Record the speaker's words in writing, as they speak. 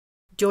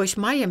Joyce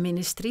Meyer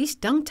Ministries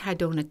dankt haar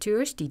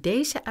donateurs die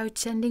deze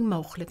uitzending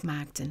mogelijk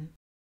maakten.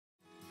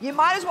 You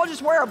might as well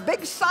just wear a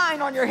big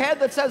sign on your head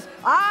that says,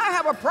 I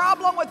have a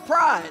problem with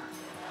pride.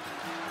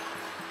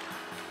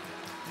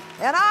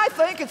 And I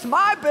think it's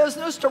my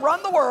business to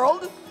run the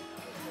world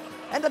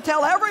and to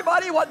tell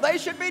everybody what they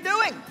should be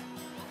doing.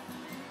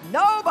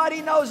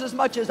 Nobody knows as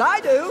much as I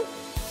do.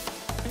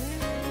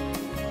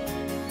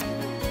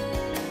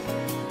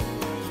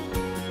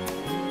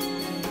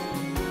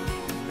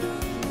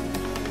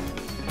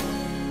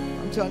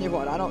 I'm telling you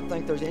what, I don't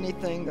think there's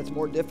anything that's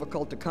more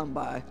difficult to come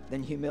by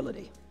than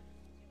humility.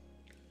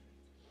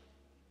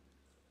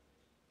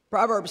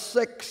 Proverbs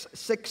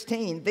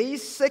 6:16.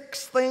 These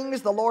 6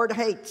 things the Lord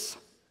hates.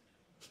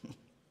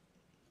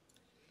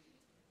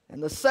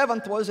 And the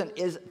seventh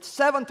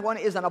one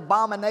is an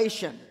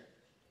abomination.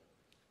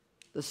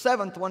 The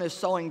 7th one is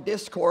sowing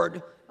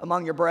discord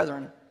among your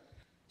brethren.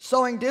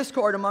 Sowing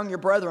discord among your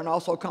brethren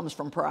also comes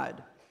from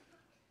pride.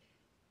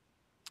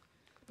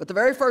 But the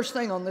very first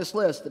thing on this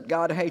list that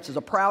God hates is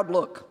a proud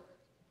look.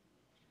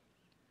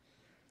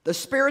 The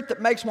spirit that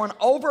makes one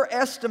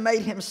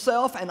overestimate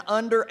himself and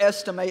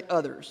underestimate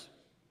others.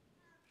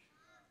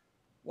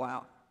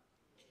 Wow.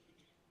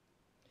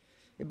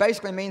 It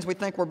basically means we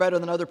think we're better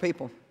than other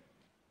people.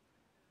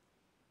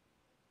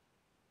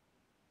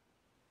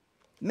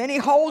 Many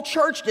whole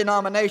church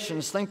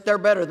denominations think they're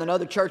better than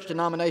other church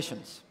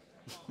denominations.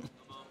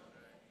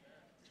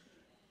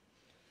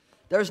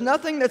 There's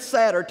nothing that's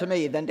sadder to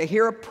me than to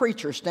hear a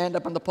preacher stand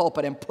up in the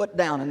pulpit and put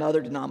down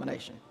another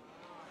denomination.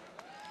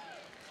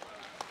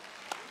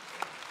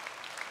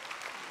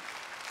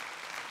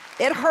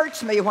 It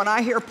hurts me when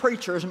I hear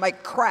preachers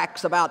make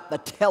cracks about the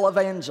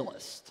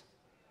televangelist.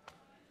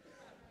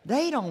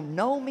 They don't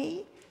know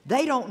me.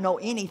 They don't know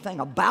anything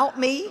about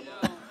me.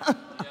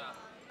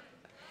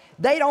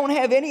 They don't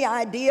have any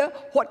idea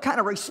what kind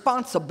of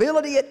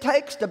responsibility it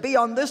takes to be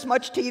on this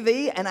much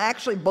TV and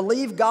actually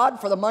believe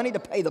God for the money to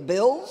pay the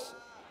bills.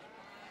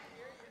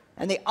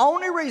 And the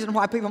only reason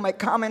why people make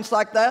comments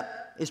like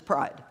that is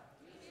pride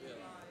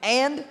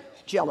and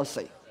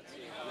jealousy,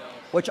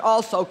 which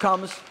also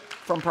comes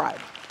from pride.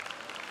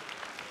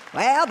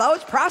 Well,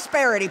 those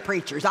prosperity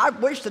preachers, I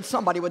wish that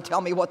somebody would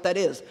tell me what that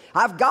is.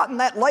 I've gotten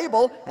that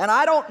label, and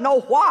I don't know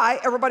why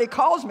everybody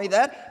calls me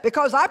that,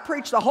 because I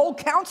preach the whole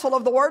counsel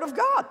of the Word of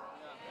God.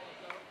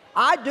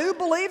 I do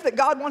believe that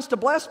God wants to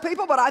bless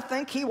people, but I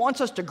think He wants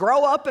us to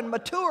grow up and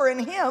mature in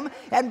Him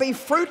and be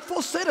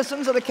fruitful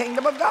citizens of the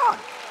kingdom of God.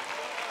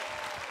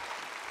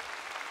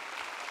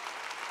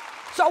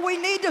 So we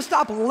need to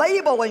stop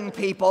labeling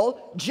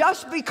people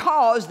just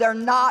because they're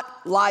not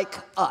like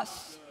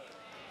us.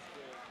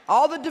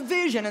 All the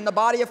division in the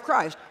body of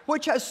Christ,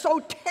 which has so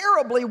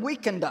terribly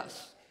weakened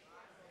us.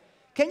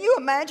 Can you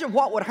imagine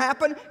what would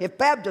happen if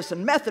Baptists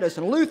and Methodists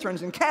and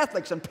Lutherans and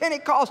Catholics and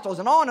Pentecostals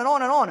and on and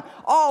on and on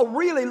all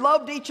really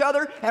loved each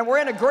other and were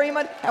in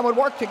agreement and would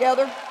work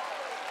together?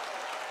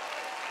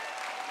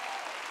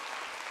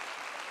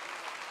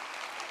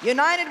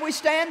 United we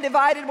stand,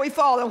 divided we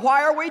fall. And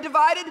why are we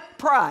divided?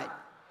 Pride.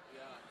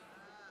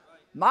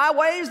 My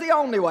way is the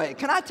only way.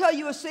 Can I tell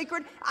you a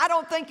secret? I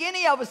don't think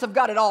any of us have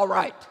got it all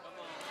right.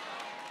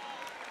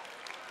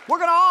 We're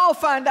going to all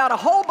find out a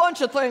whole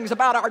bunch of things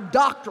about our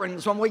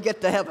doctrines when we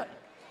get to heaven.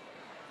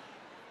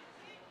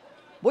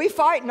 We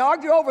fight and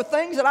argue over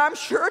things that I'm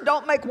sure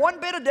don't make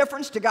one bit of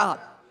difference to God.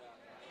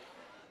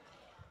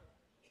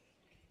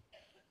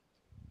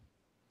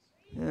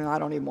 Yeah, I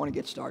don't even want to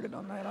get started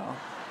on that at all.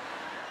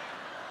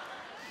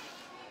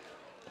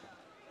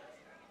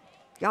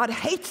 God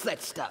hates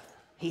that stuff.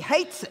 He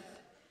hates it.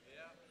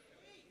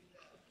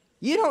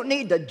 You don't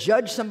need to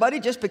judge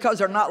somebody just because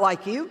they're not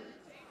like you.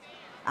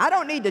 I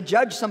don't need to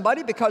judge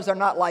somebody because they're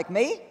not like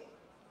me.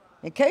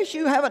 In case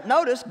you haven't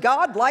noticed,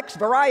 God likes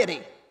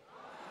variety.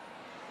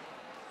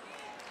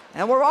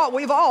 And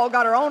we've all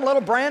got our own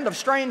little brand of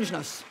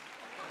strangeness.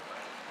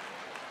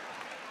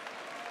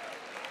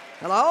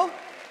 Hello?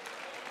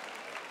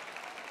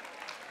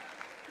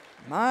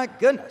 My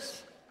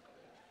goodness.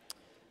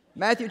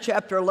 Matthew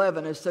chapter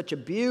 11 is such a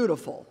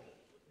beautiful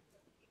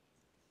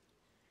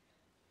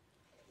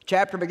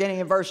chapter, beginning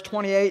in verse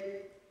 28.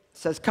 It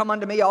says, "Come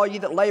unto me, all ye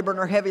that labor and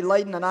are heavy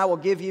laden, and I will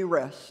give you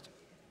rest.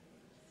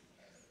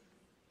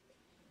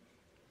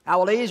 I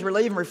will ease,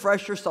 relieve, and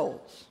refresh your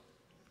souls.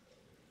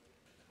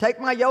 Take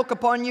my yoke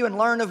upon you and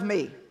learn of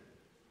me.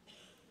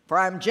 For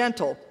I am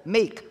gentle,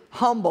 meek,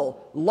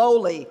 humble,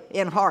 lowly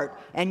in heart,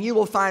 and you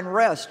will find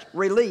rest,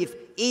 relief,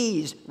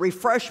 ease,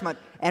 refreshment,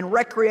 and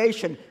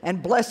recreation,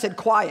 and blessed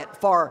quiet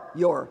for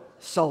your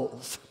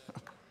souls."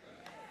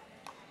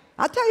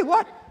 I'll tell you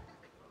what,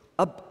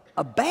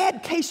 a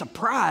bad case of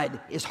pride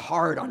is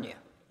hard on you.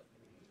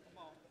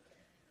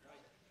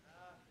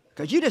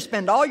 Because you just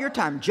spend all your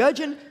time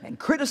judging and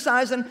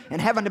criticizing and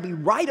having to be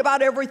right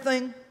about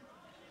everything,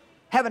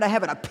 having to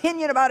have an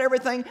opinion about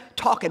everything,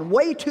 talking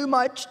way too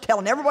much,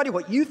 telling everybody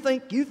what you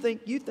think,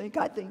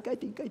 I think.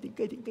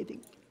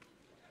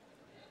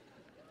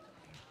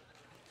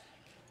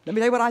 Let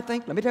me tell you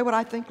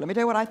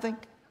what I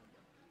think.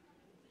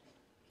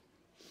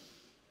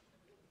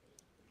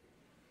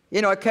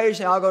 You know,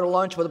 occasionally I'll go to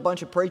lunch with a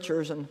bunch of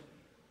preachers, and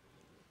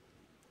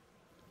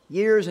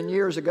years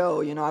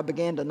ago, you know, I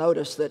began to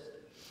notice that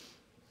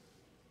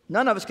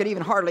none of us could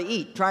even hardly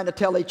eat, trying to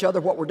tell each other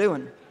what we're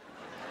doing.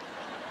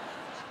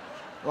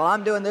 Well,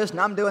 I'm doing this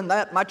and I'm doing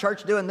that. My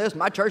church's doing this,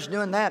 my church's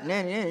doing that.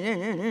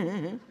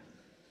 And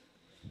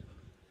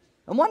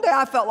one day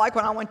I felt like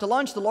when I went to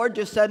lunch, the Lord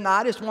just said, "No,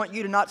 I just want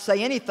you to not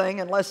say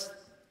anything unless,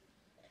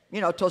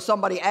 you know, till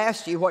somebody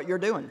asks you what you're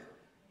doing."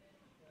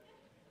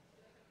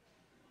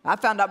 I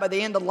found out by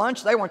the end of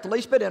lunch, they weren't the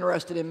least bit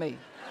interested in me.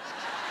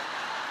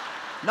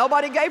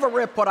 Nobody gave a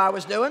rip what I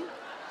was doing.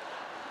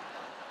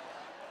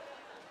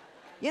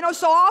 You know,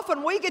 so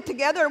often we get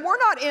together and we're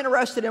not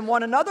interested in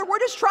one another. We're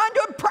just trying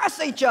to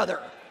impress each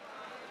other.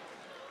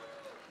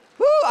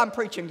 Whoo, I'm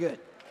preaching good.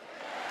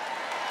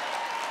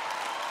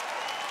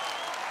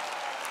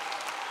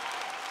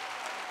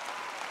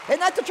 Isn't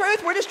that the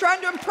truth? We're just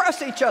trying to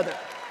impress each other.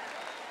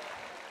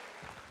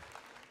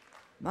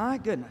 My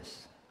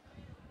goodness.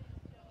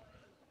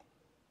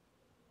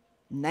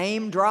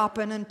 Name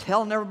dropping and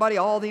telling everybody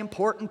all the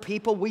important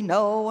people we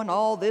know and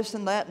all this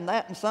and that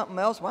and something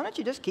else. Why don't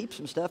you just keep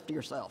some stuff to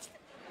yourself?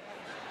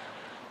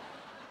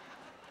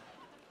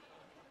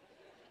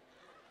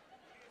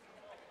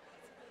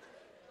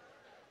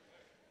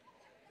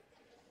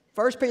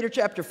 1 Peter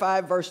chapter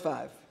 5, verse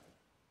 5.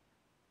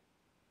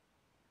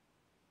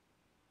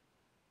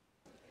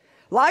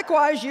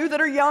 Likewise, you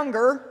that are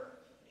younger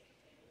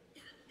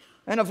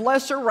and of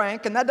lesser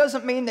rank, and that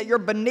doesn't mean that you're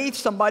beneath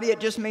somebody, it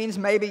just means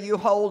maybe you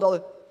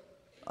hold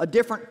a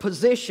different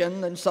position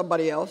than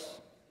somebody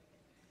else.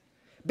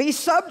 Be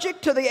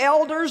subject to the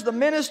elders, the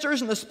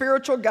ministers, and the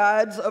spiritual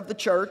guides of the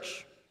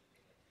church.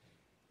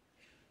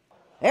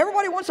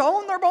 Everybody wants to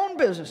own their own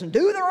business and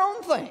do their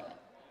own thing.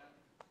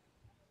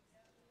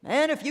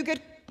 And if you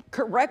get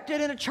corrected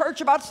in a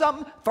church about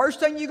something, first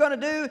thing you're going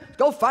to do is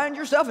go find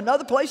yourself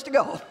another place to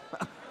go.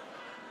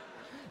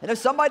 And if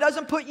somebody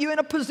doesn't put you in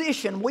a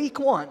position week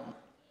one,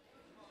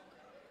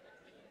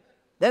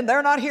 then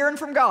they're not hearing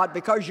from God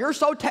because you're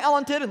so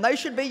talented and they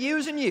should be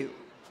using you.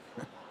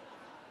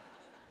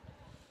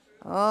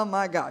 Oh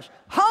my gosh.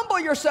 Humble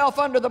yourself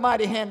under the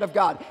mighty hand of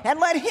God and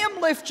let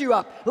Him lift you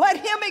up. Let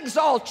Him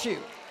exalt you.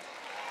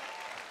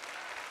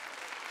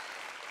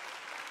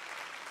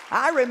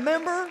 I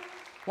remember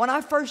when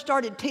I first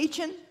started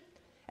teaching,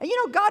 and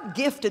you know, God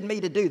gifted me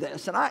to do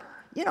this, and I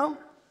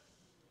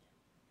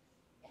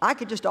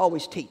could just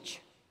always teach.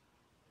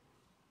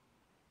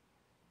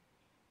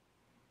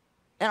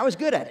 And I was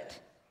good at it.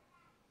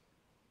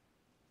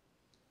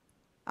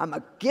 I'm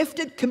a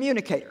gifted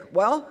communicator.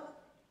 Well,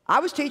 I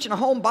was teaching a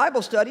home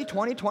Bible study,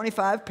 20,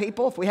 25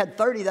 people. If we had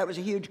 30, that was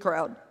a huge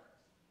crowd.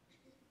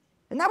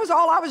 And that was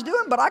all I was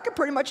doing, but I could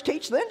pretty much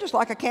teach then just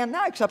like I can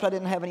now, except I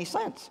didn't have any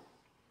sense.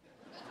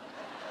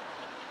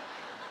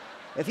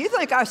 If you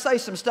think I say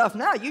some stuff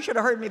now, you should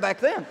have heard me back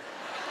then.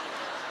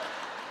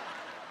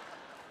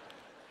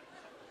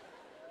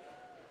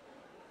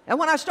 And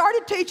when I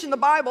started teaching the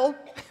Bible,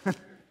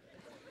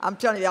 I'm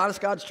telling you the honest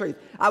God's truth,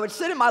 I would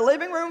sit in my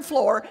living room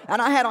floor,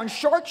 and I had on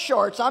short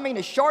shorts, I mean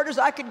as short as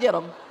I could get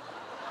them,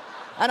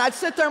 and I'd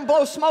sit there and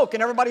blow smoke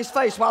in everybody's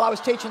face while I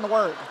was teaching the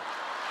Word.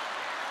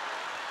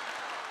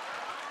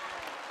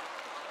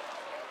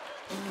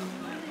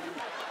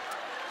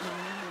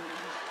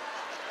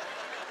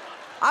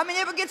 I mean,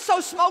 it would get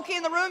so smoky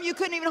in the room you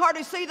couldn't even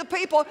hardly see the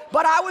people,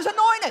 but I was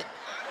anointed.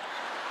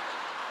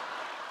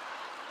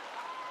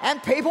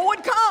 And people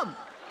would come.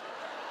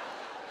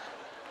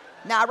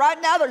 Now,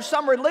 right now, there's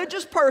some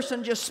religious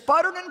person just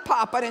sputtering and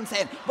popping and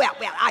saying, well,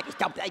 I just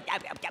don't.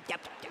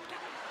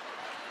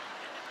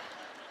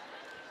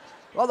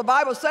 Well, the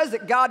Bible says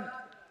that God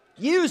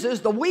uses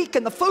the weak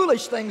and the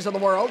foolish things of the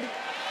world.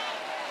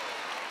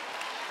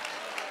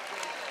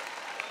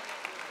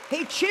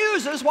 He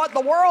chooses what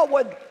the world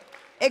would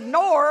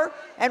ignore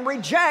and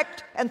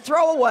reject and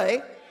throw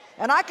away.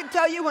 And I can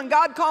tell you, when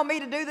God called me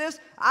to do this,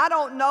 I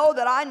don't know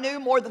that I knew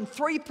more than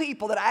 3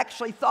 people that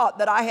actually thought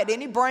that I had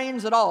any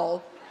brains at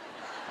all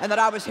and that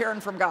I was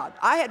hearing from God.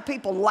 I had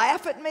people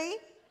laugh at me.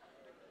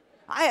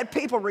 I had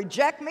people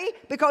reject me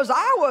because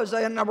I was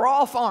in a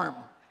raw farm.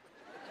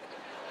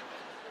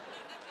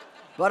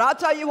 But I'll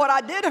tell you what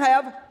I did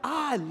have.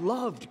 I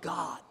loved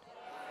God.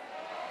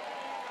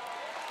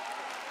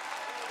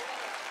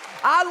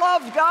 I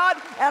loved God,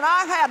 and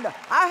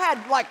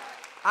I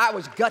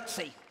was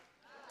gutsy.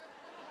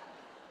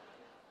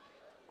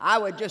 I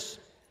would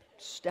just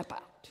step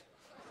out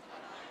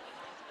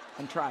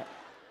and try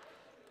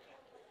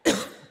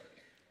it.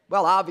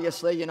 Well,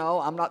 obviously, you know,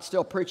 I'm not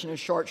still preaching in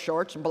short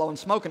shorts and blowing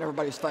smoke in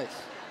everybody's face.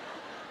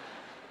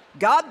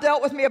 God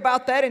dealt with me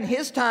about that in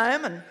His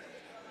time, and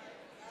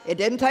it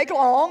didn't take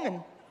long,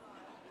 and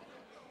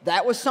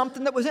that was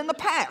something that was in the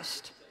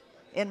past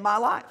in my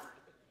life.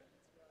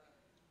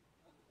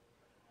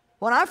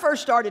 When I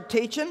first started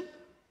teaching,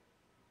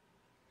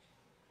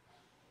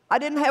 I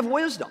didn't have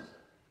wisdom.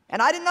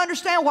 And I didn't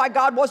understand why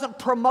God wasn't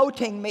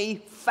promoting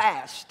me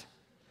fast.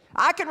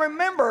 I can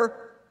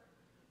remember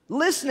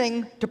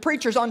listening to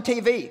preachers on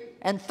TV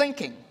and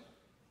thinking,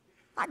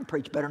 I can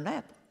preach better than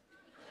that.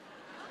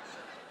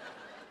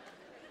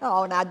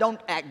 Oh, now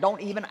don't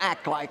even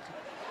act like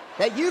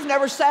that. You've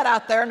never sat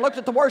out there and looked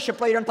at the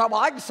worship leader and thought,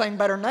 well, I can sing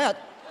better than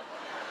that.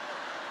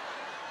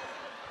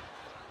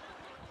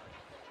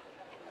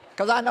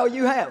 Because I know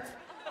you have.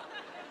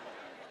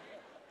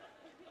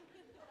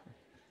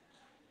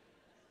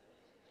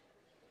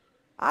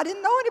 I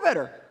didn't know any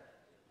better.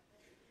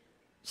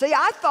 See,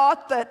 I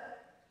thought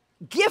that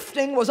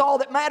gifting was all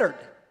that mattered.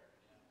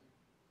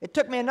 It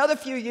took me another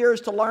few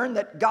years to learn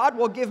that God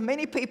will give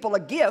many people a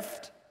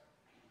gift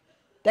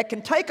that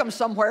can take them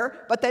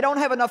somewhere, but they don't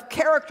have enough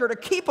character to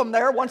keep them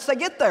there once they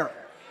get there.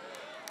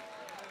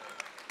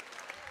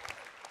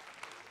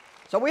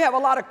 So we have a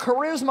lot of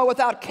charisma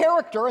without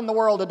character in the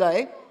world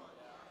today.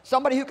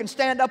 Somebody who can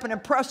stand up and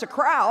impress a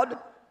crowd,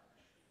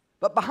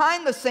 but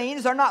behind the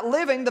scenes, they're not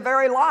living the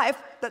very life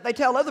that they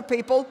tell other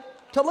people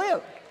to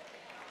live.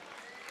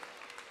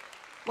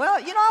 Well,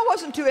 you know, I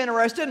wasn't too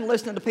interested in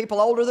listening to people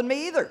older than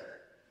me either.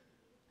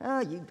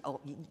 That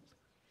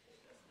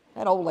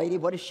old lady,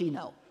 what does she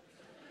know?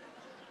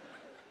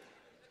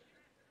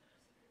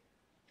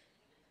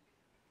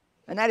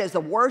 And that is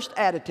the worst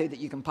attitude that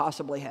you can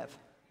possibly have.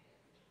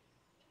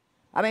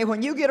 I mean,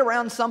 when you get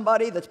around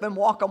somebody that's been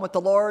walking with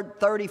the Lord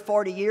 30,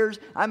 40 years,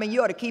 I mean,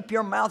 you ought to keep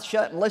your mouth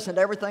shut and listen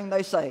to everything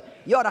they say.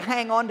 You ought to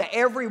hang on to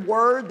every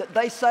word that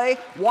they say.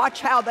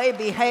 Watch how they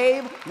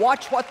behave.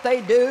 Watch what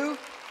they do.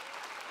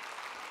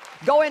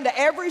 Go into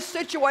every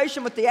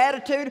situation with the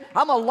attitude,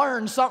 I'm going to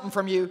learn something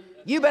from you.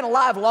 You've been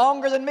alive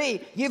longer than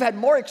me. You've had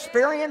more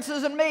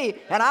experiences than me,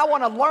 and I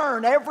want to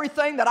learn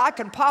everything that I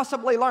can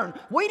possibly learn.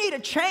 We need a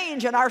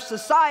change in our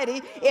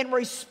society in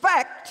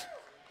respect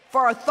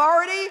for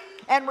authority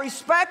and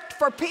respect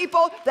for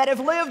people that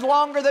have lived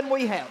longer than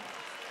we have.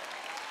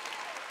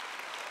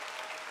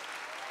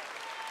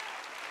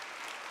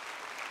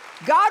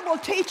 God will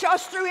teach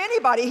us through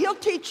anybody. He'll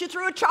teach you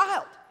through a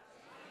child.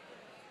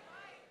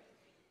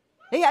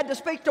 He had to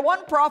speak to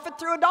one prophet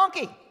through a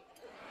donkey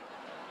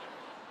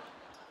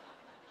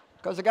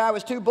because the guy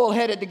was too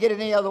bullheaded to get it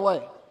any other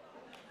way.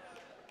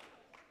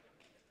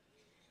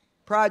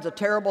 Pride's a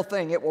terrible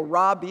thing. It will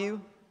rob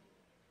you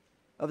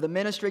of the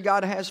ministry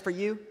God has for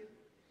you.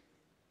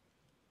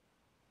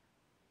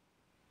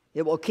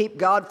 It will keep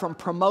God from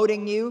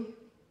promoting you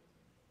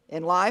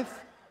in life.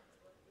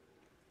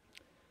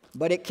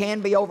 But it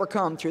can be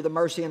overcome through the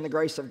mercy and the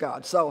grace of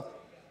God. So,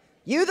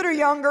 you that are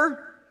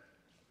younger,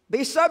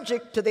 be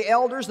subject to the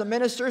elders, the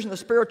ministers, and the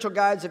spiritual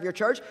guides of your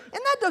church. And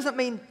that doesn't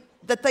mean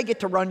that they get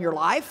to run your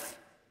life.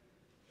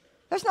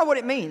 That's not what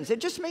it means.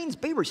 It just means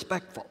be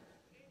respectful.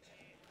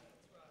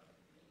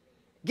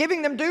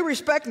 Giving them due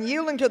respect and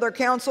yielding to their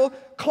counsel,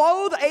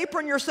 clothe,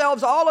 apron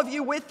yourselves, all of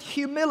you, with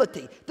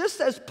humility. This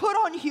says put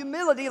on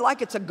humility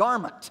like it's a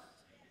garment.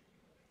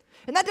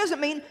 And that doesn't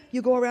mean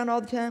you go around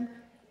all the time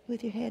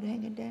with your head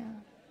hanging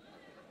down.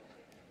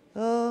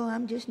 Oh,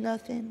 I'm just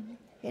nothing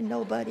and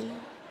nobody.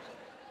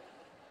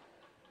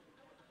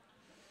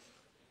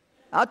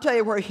 I'll tell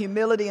you where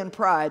humility and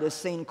pride is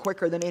seen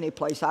quicker than any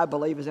place, I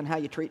believe, is in how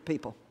you treat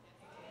people.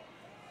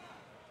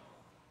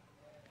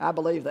 I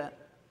believe that.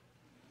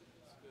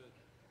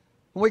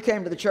 When we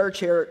came to the church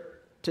here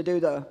to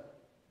do the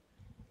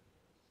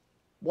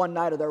one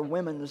night of their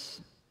women's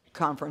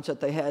conference that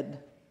they had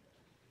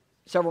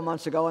several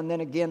months ago, and then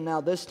again now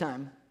this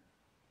time,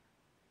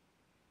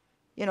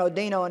 you know,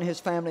 Dino and his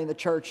family in the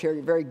church here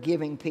are very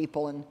giving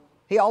people, and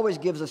he always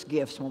gives us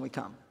gifts when we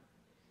come.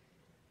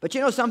 But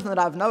you know something that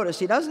I've noticed?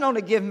 He doesn't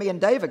only give me and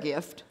Dave a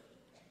gift.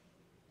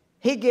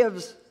 He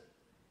gives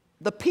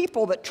the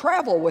people that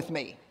travel with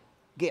me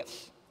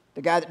gifts.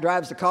 The guy that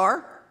drives the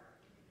car,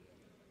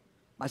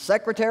 my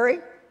secretary,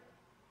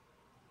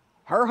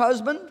 her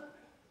husband, a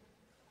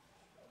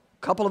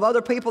couple of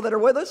other people that are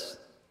with us.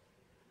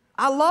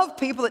 I love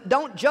people that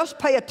don't just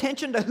pay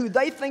attention to who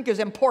they think is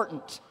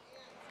important.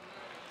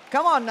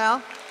 Come on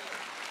now.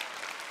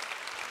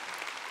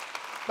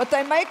 But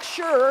they make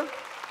sure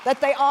that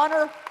they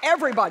honor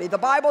everybody. The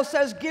Bible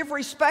says give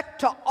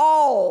respect to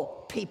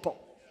all people.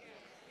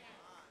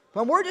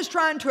 When we're just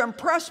trying to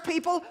impress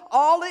people,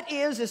 all it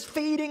is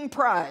feeding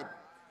pride.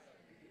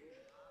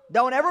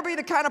 Don't ever be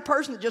the kind of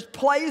person that just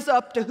plays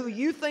up to who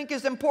you think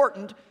is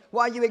important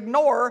while you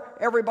ignore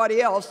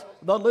everybody else,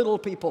 the little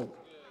people.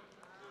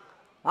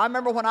 I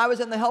remember when I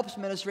was in the helps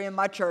ministry in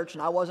my church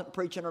and I wasn't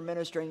preaching or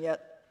ministering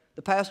yet,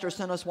 the pastor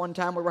sent us one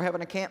time, we were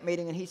having a camp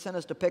meeting, and he sent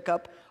us to pick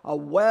up a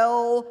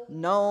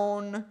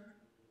well-known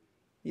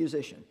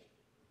musician.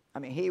 I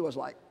mean, he was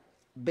like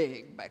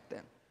big back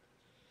then.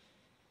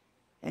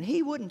 And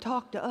he wouldn't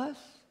talk to us.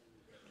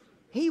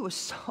 He was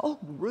so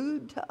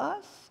rude to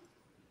us.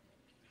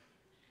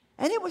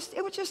 And it was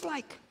just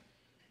like,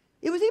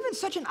 it was even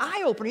such an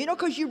eye-opener, you know,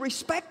 because you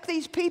respect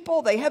these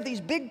people, they have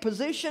these big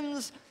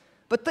positions,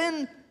 but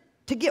then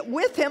to get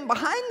with him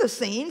behind the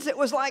scenes, it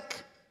was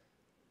like,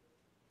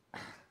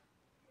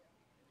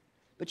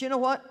 but you know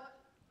what?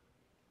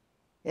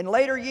 In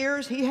later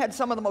years, he had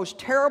some of the most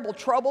terrible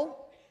trouble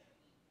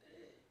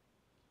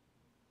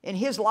in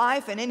his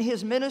life and in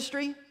his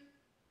ministry.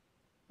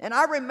 And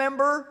I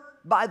remember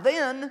by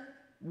then,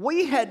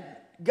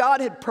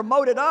 God had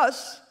promoted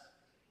us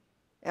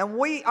And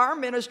our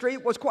ministry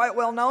was quite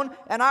well known,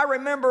 and I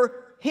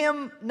remember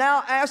him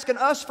now asking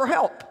us for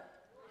help.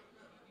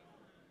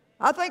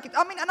 And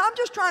I'm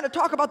just trying to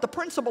talk about the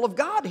principle of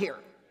God here.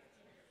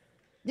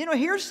 You know,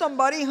 here's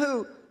somebody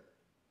who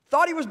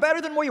thought he was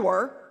better than we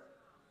were,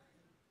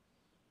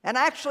 and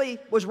actually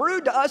was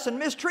rude to us and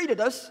mistreated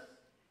us,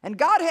 and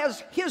God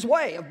has His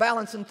way of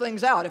balancing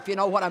things out, if you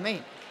know what I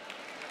mean.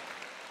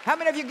 How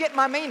many of you get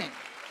my meaning?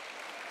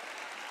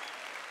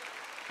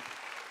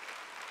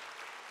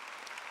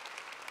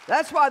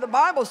 That's why the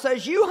Bible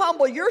says, you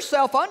humble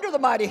yourself under the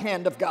mighty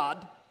hand of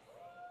God,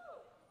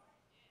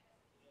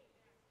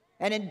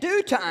 and in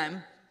due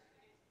time,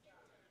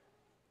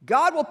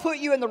 God will put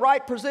you in the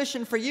right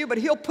position for you, but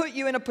He'll put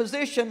you in a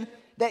position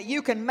that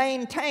you can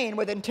maintain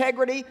with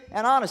integrity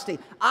and honesty.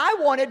 I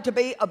wanted to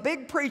be a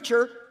big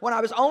preacher when I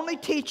was only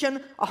teaching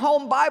a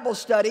home Bible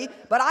study,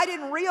 but I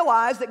didn't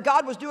realize that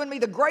God was doing me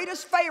the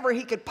greatest favor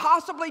He could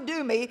possibly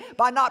do me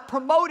by not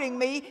promoting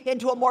me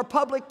into a more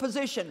public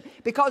position,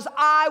 because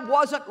I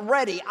wasn't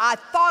ready. I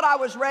thought I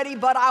was ready,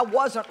 but I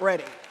wasn't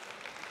ready.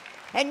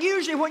 And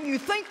usually when you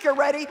think you're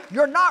ready,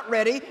 you're not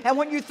ready, and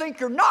when you think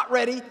you're not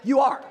ready, you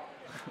are.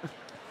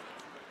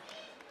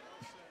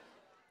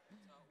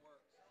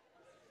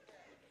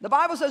 The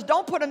Bible says,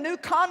 don't put a new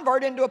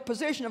convert into a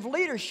position of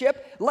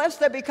leadership lest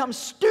they become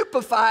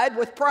stupefied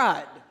with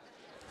pride.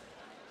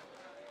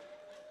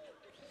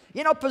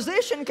 You know,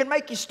 position can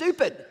make you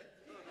stupid.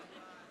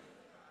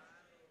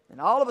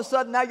 And all of a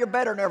sudden now you're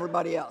better than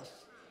everybody else.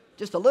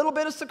 Just a little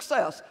bit of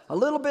success, a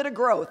little bit of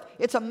growth.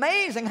 It's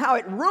amazing how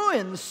it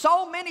ruins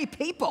so many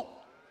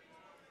people.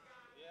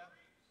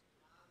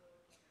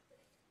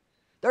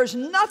 There's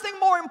nothing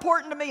more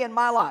important to me in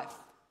my life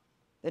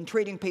than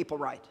treating people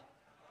right.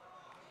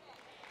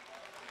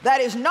 That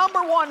is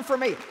number one for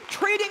me.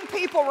 Treating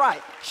people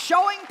right.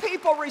 Showing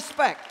people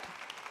respect.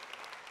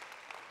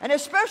 And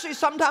especially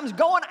sometimes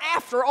going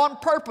after on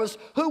purpose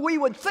who we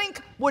would think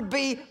would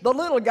be the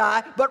little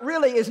guy, but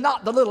really is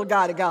not the little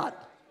guy to God.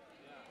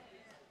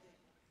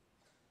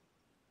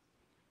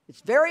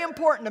 It's very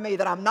important to me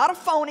that I'm not a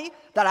phony,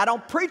 that I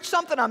don't preach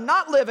something I'm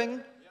not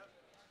living,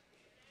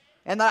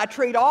 and that I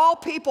treat all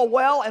people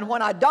well, and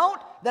when I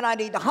don't, then I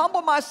need to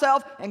humble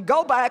myself and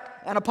go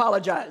back and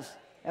apologize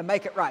and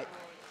make it right.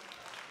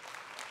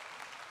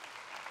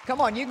 Come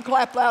on, you can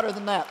clap louder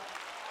than that.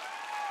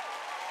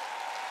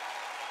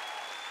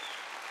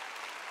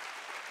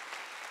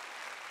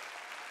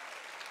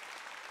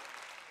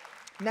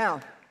 Now,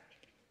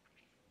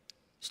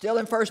 still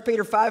in 1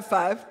 Peter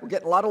 5:5, we're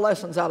getting a lot of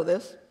lessons out of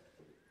this.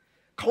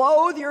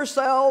 Clothe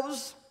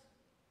yourselves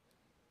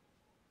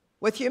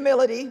with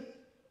humility,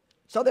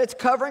 so that its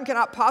covering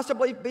cannot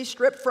possibly be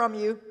stripped from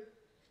you,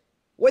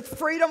 with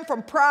freedom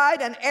from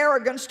pride and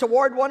arrogance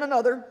toward one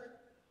another.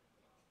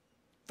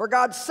 For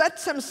God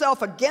sets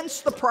Himself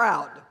against the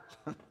proud.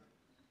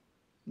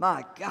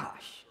 My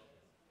gosh.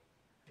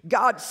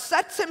 God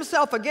sets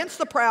Himself against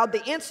the proud,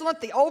 the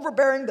insolent, the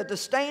overbearing, the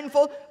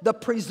disdainful, the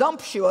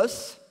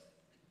presumptuous,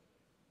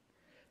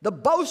 the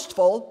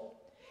boastful,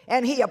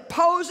 and He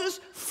opposes,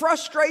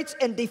 frustrates,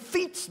 and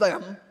defeats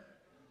them.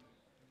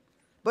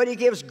 But He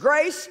gives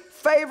grace,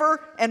 favor,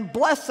 and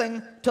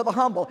blessing to the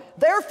humble.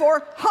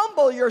 Therefore,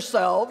 humble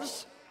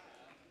yourselves.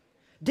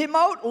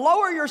 Demote,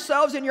 lower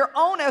yourselves in your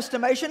own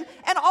estimation,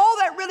 and all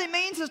that really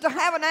means is to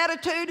have an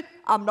attitude,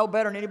 I'm no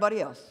better than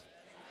anybody else.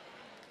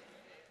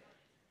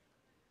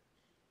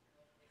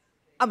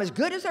 I'm as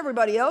good as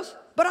everybody else,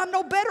 but I'm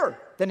no better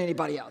than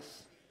anybody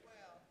else.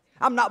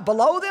 I'm not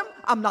below them,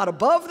 I'm not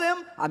above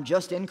them, I'm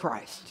just in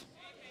Christ.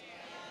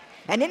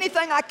 And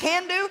anything I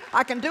can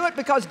do it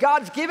because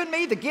God's given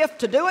me the gift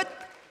to do it.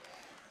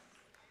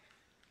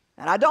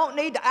 And I don't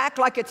need to act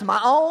like it's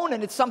my own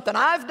and it's something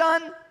I've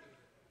done.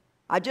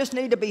 I just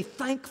need to be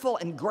thankful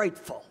and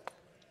grateful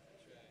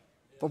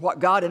for what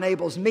God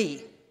enables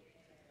me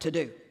to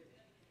do.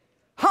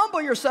 Humble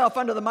yourself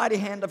under the mighty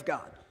hand of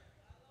God,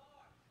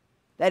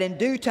 that in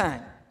due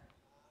time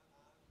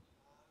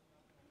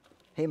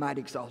He might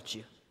exalt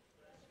you.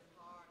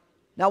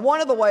 Now, one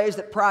of the ways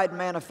that pride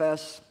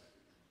manifests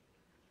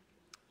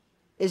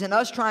is in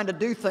us trying to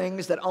do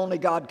things that only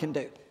God can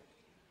do.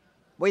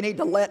 We need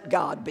to let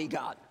God be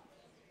God.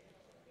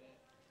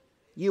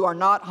 You are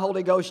not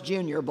Holy Ghost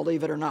Jr.,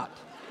 believe it or not.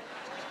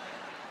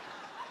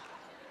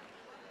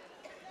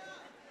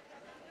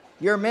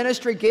 Your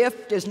ministry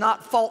gift is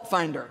not fault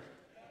finder.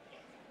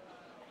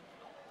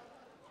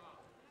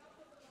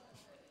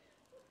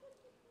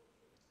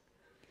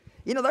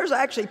 You know, there's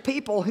actually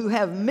people who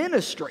have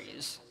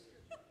ministries,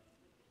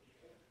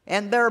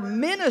 and their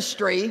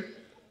ministry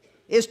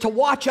is to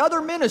watch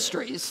other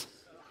ministries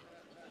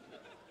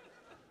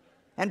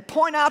and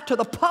point out to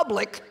the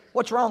public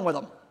what's wrong with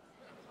them.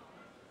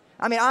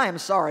 I mean, I am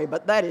sorry,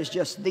 but that is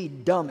just the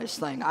dumbest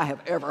thing I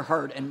have ever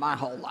heard in my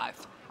whole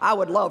life. I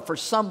would love for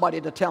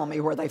somebody to tell me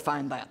where they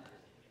find that.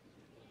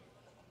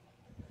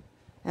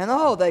 And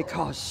oh, they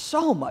cause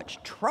so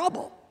much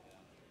trouble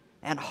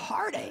and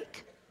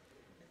heartache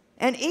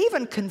and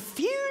even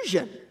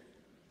confusion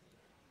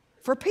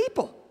for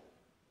people.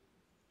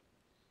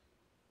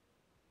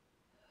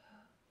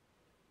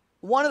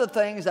 One of the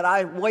things that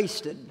I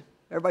wasted,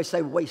 everybody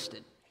say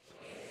wasted.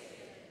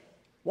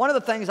 One of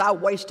the things I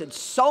wasted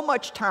so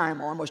much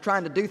time on was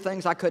trying to do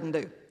things I couldn't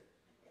do.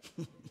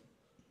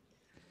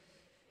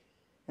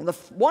 And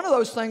one of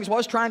those things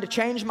was trying to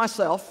change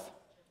myself.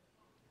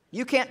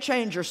 You can't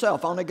change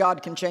yourself. Only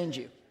God can change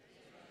you.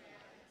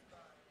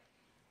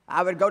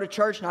 I would go to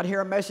church and I'd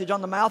hear a message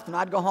on the mouth and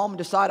I'd go home and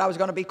decide I was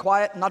going to be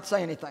quiet and not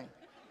say anything.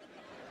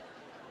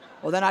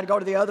 Well, then I'd go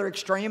to the other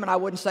extreme and I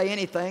wouldn't say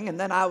anything, and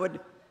then I would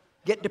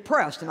get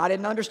depressed. And I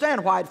didn't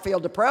understand why I'd feel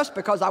depressed,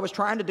 because I was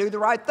trying to do the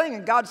right thing.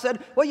 And God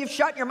said, well, you've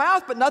shut your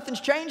mouth, but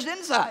nothing's changed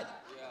inside.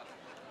 Yeah.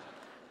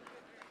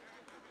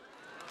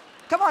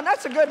 Come on,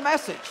 that's a good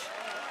message.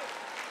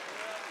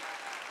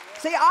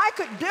 See, I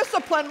could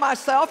discipline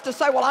myself to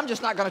say, well, I'm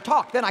just not going to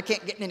talk. Then I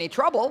can't get in any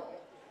trouble.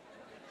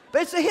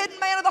 But it's the hidden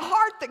man of the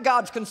heart that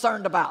God's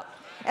concerned about.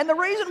 And the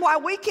reason why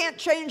we can't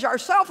change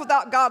ourselves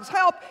without God's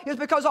help is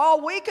because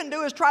all we can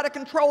do is try to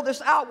control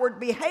this outward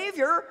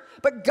behavior,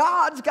 but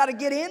God's got to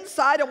get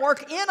inside and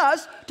work in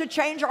us to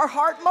change our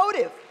heart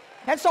motive.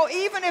 And so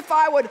even if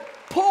I would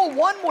pull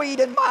one weed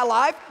in my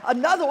life,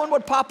 another one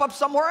would pop up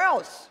somewhere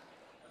else,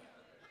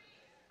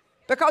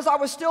 because I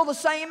was still the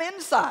same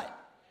inside.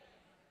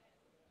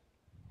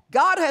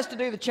 God has to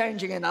do the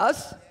changing in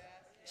us.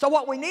 So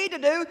what we need to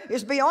do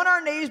is be on our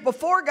knees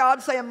before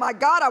God saying, my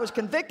God, I was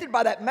convicted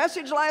by that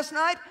message last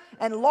night,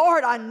 and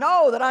Lord, I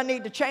know that I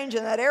need to change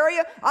in that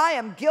area. I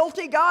am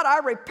guilty, God. I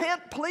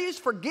repent. Please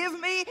forgive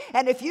me.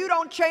 And if you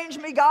don't change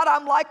me, God,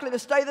 I'm likely to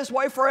stay this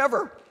way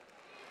forever.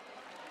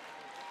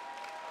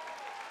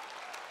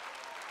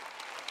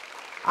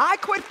 I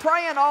quit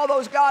praying all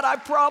those, God, I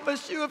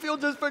promise you, if you'll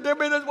just forgive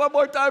me this one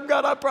more time,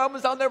 God, I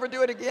promise I'll never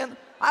do it again.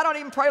 I don't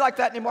even pray like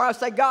that anymore. I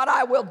say, God,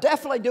 I will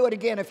definitely do it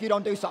again if you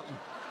don't do something.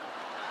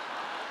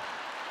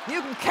 You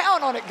can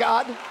count on it,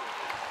 God.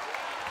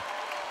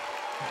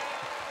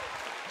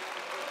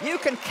 You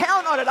can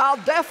count on it. I'll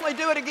definitely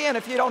do it again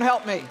if you don't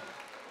help me.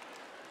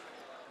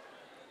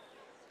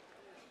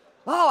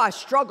 Oh, I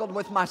struggled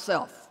with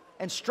myself,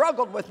 and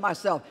struggled with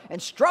myself,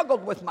 and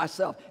struggled with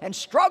myself, and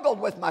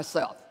struggled with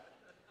myself.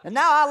 And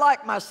now I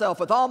like myself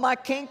with all my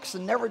kinks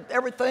and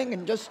everything,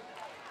 and just,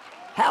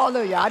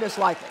 hallelujah, I just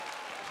like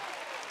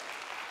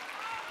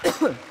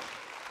it.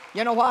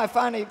 You know why I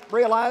finally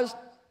realized?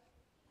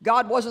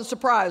 God wasn't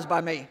surprised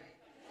by me.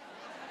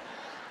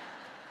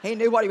 He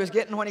knew what he was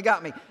getting when he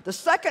got me. The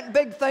second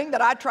big thing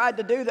that I tried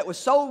to do that was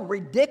so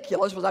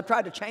ridiculous was I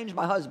tried to change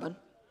my husband.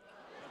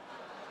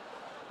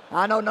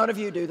 I know none of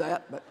you do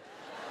that, but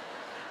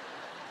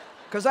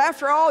because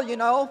after all, you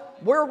know,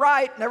 we're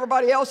right and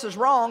everybody else is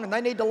wrong, and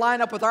they need to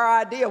line up with our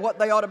idea of what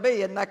they ought to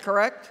be. Isn't that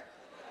correct?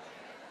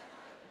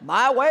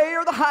 My way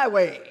or the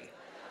highway.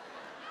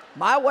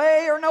 My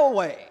way or no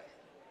way.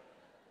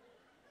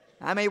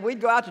 I mean, we'd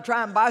go out to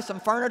try and buy some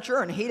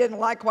furniture, and he didn't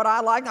like what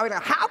I liked. I was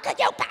like, how could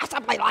you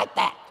possibly like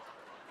that?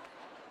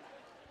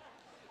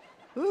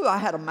 Ooh, I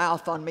had a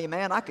mouth on me,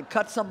 man. I could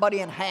cut somebody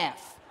in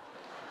half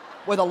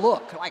with a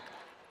look. Like,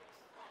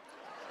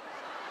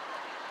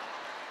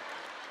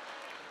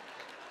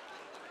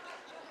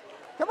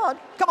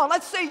 come on,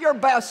 let's see your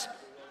best.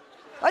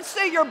 Let's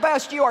see your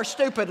best you are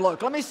stupid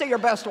look. Let me see your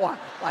best one.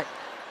 Like,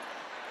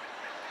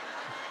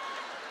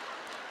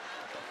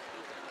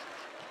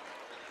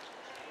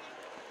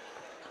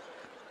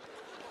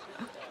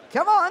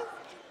 come on.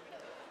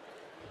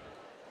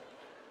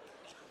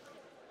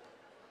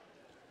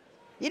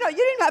 You know, you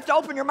didn't have to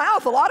open your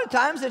mouth. A lot of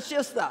times it's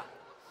just the,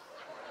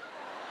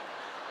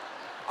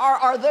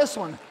 or this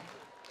one.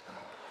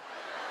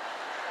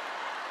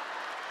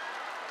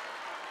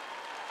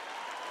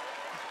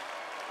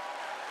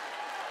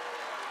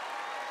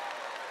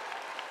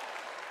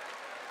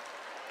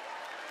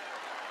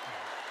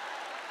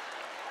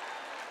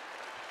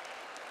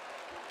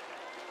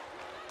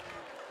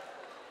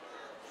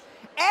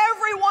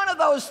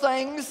 Those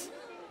things,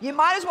 you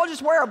might as well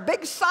just wear a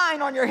big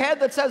sign on your head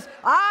that says,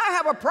 I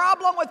have a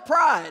problem with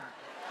pride.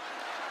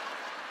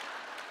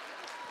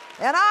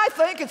 And I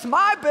think it's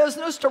my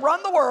business to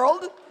run the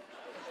world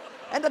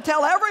and to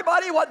tell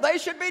everybody what they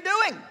should be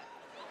doing.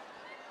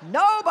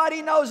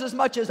 Nobody knows as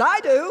much as I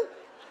do.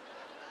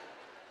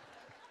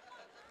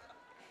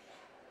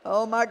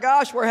 Oh my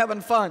gosh, we're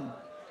having fun.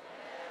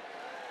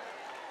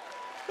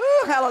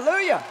 Woo,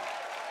 hallelujah.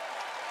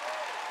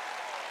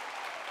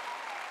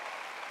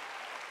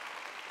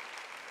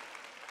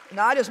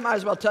 Now, I just might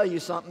as well tell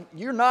you something.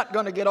 You're not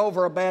going to get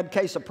over a bad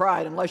case of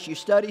pride unless you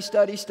study,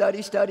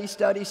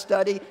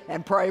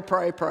 and pray.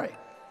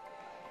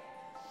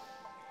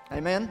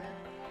 Amen?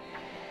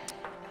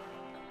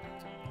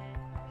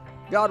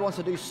 God wants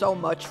to do so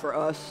much for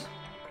us,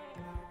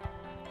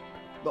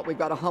 but we've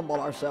got to humble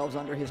ourselves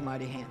under His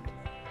mighty hand.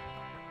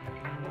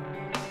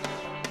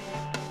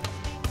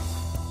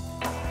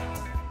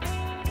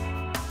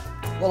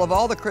 Well, of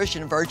all the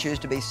Christian virtues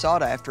to be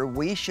sought after,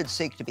 we should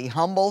seek to be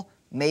humble,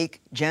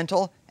 meek,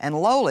 gentle, and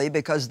lowly,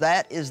 because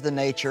that is the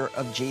nature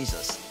of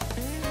Jesus.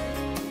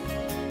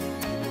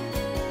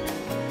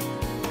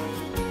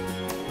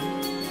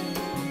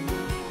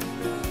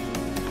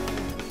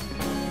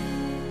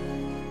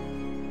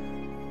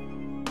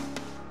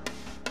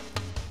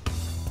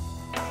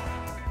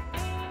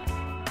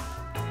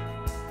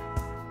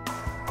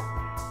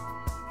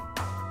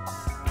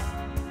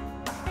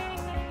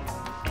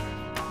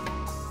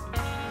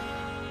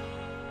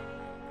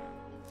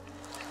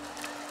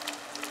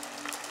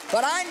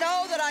 But I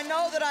know that I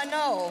know that I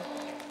know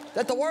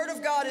that the Word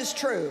of God is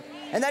true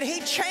and that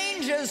He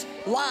changes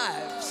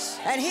lives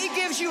and He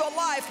gives you a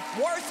life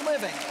worth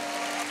living.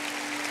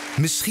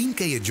 Misschien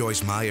ken je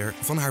Joyce Meyer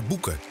van haar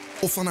boeken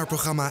of van haar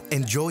programma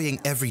Enjoying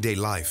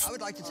Everyday Life.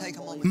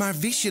 Maar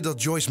wist je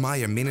dat Joyce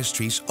Meyer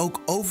Ministries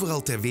ook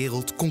overal ter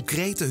wereld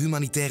concrete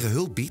humanitaire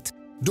hulp biedt?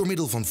 Door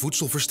middel van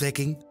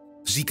voedselverstrekking,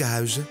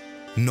 ziekenhuizen,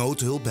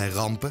 noodhulp bij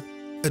rampen,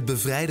 het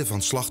bevrijden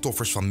van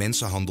slachtoffers van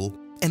mensenhandel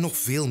en nog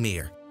veel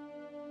meer.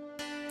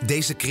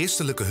 Deze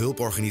christelijke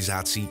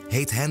hulporganisatie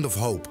heet Hand of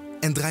Hope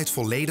en draait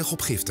volledig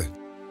op giften.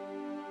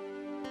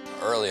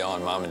 Early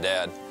on, Mom and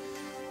Dad,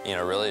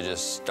 really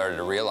just started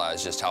to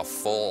realize just how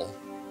full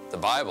the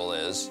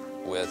Bible is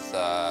with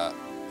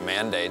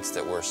mandates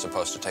that we're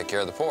supposed to take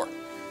care of the poor.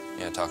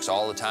 It talks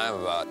all the time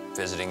about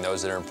visiting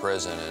those that are in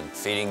prison and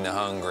feeding the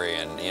hungry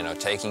and,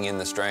 taking in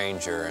the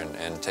stranger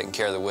and taking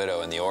care of the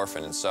widow and the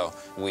orphan. And so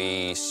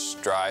we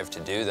strive to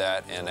do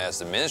that. And as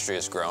the ministry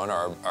has grown,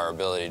 our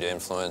ability to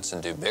influence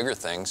and do bigger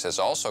things has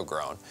also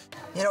grown.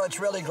 It's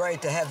really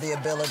great to have the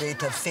ability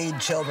to feed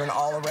children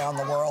all around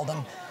the world.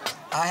 And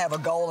I have a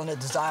goal and a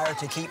desire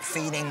to keep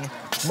feeding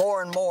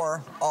more and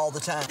more all the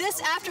time.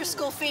 This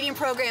after-school feeding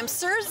program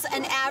serves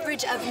an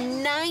average of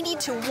 90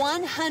 to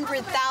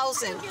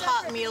 100,000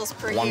 hot meals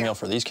per year. One meal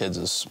for these kids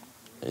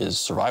is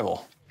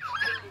survival.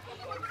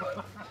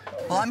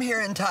 Well, I'm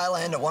here in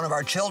Thailand at one of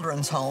our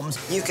children's homes.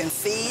 You can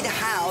feed,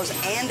 house,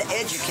 and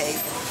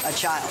educate a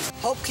child.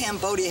 Hope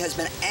Cambodia has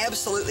been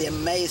absolutely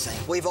amazing.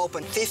 We've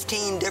opened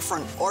 15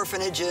 different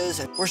orphanages,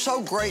 and we're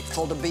so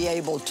grateful to be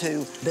able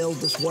to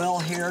build this well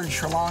here in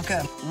Sri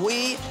Lanka.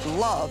 We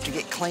love to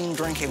get clean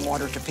drinking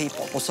water to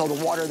people. Well, so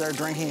the water they're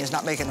drinking is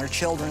not making their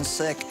children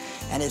sick,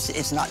 and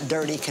it's not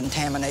dirty,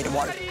 contaminated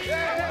water.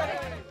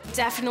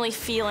 Definitely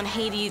feel in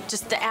Haiti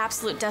just the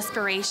absolute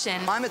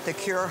desperation. I'm at the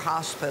Cure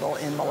Hospital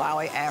in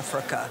Malawi,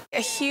 Africa. A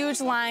huge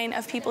line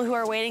of people who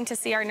are waiting to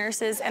see our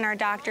nurses and our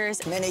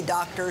doctors. Many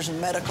doctors and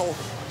medical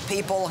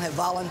people have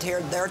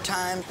volunteered their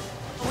time.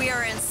 We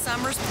are in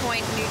Summers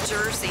Point, New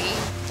Jersey.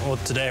 Well,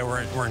 today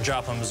we're in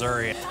Joplin,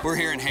 Missouri. We're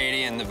here in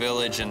Haiti in the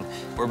village, and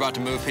we're about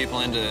to move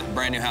people into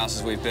brand new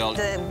houses we've built.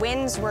 The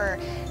winds were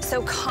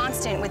so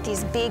constant with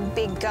these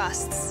big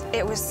gusts.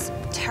 It was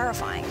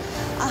terrifying.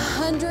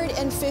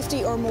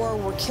 150 or more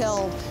were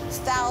killed,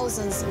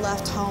 thousands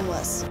left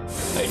homeless.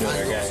 How you doing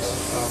there, guys?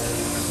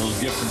 A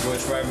little gift from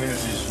Joyce-Meyer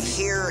Ministries.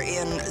 Here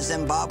in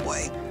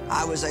Zimbabwe,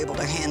 I was able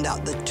to hand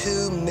out the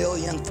 2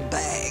 millionth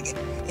bag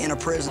in a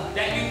prison.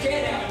 That you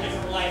can have a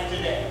different life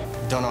today.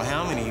 Don't know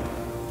how many,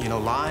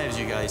 lives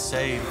you guys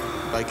saved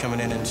by coming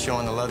in and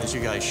showing the love that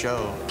you guys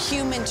show.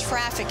 Human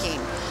trafficking,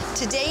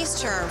 today's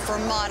term for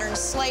modern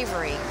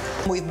slavery.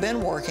 We've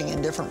been working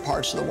in different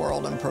parts of the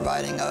world and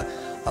providing a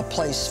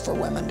place for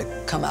women to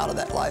come out of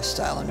that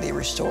lifestyle and be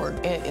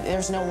restored.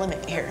 There's no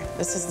limit here.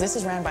 This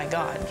is ran by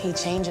God. He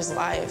changes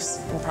lives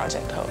in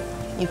Project Hope.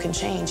 You can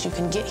change, you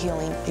can get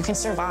healing, you can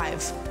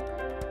survive.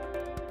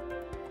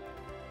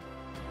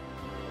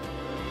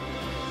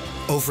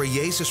 Over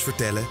Jezus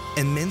vertellen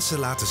en mensen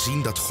laten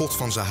zien dat God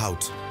van ze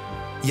houdt.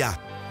 Ja,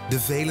 de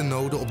vele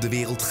noden op de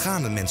wereld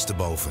gaan de mens te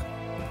boven.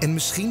 En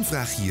misschien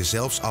vraag je je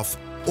zelfs af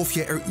of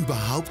je er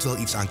überhaupt wel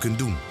iets aan kunt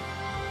doen.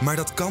 Maar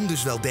dat kan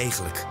dus wel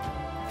degelijk.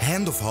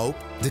 Hand of Hope,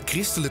 de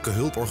christelijke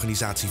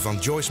hulporganisatie van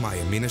Joyce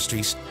Meyer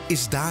Ministries,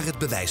 is daar het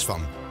bewijs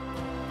van.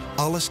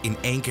 Alles in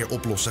één keer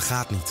oplossen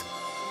gaat niet.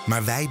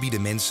 Maar wij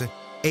bieden mensen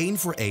één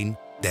voor één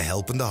de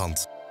helpende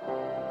hand.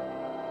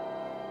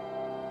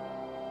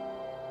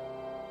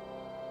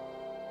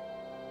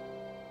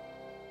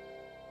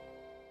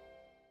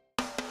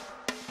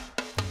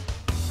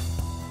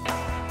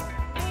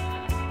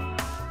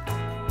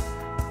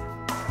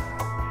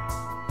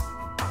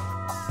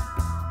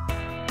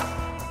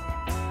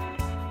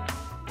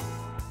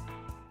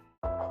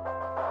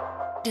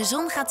 De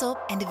zon gaat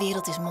op en de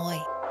wereld is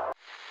mooi.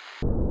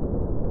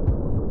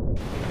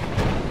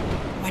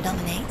 Maar dan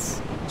ineens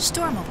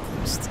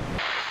stormopkomst.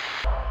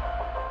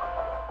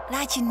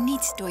 Laat je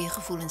niet door je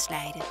gevoelens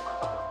leiden.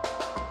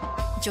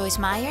 Joyce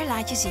Meyer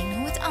laat je zien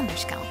hoe het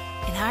anders kan.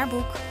 In haar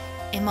boek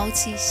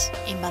Emoties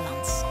in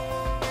Balans.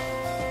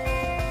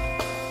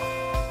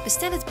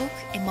 Bestel het boek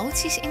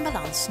Emoties in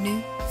Balans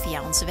nu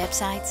via onze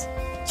website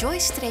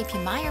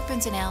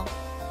joyce-meyer.nl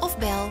of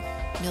bel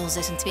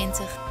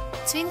 026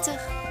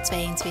 20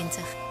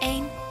 22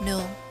 100.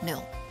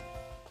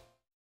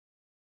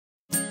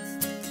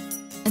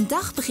 Een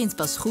dag begint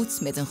pas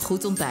goed met een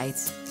goed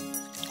ontbijt.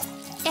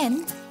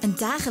 En een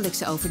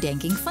dagelijkse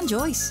overdenking van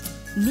Joyce.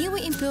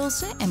 Nieuwe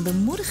impulsen en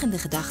bemoedigende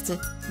gedachten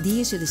die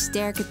je zullen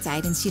sterken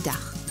tijdens je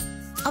dag.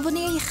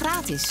 Abonneer je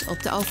gratis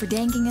op de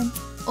overdenkingen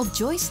op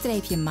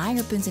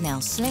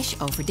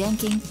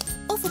joyce-meyer.nl/overdenking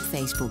of op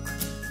Facebook.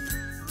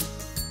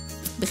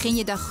 Begin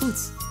je dag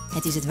goed.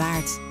 Het is het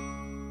waard.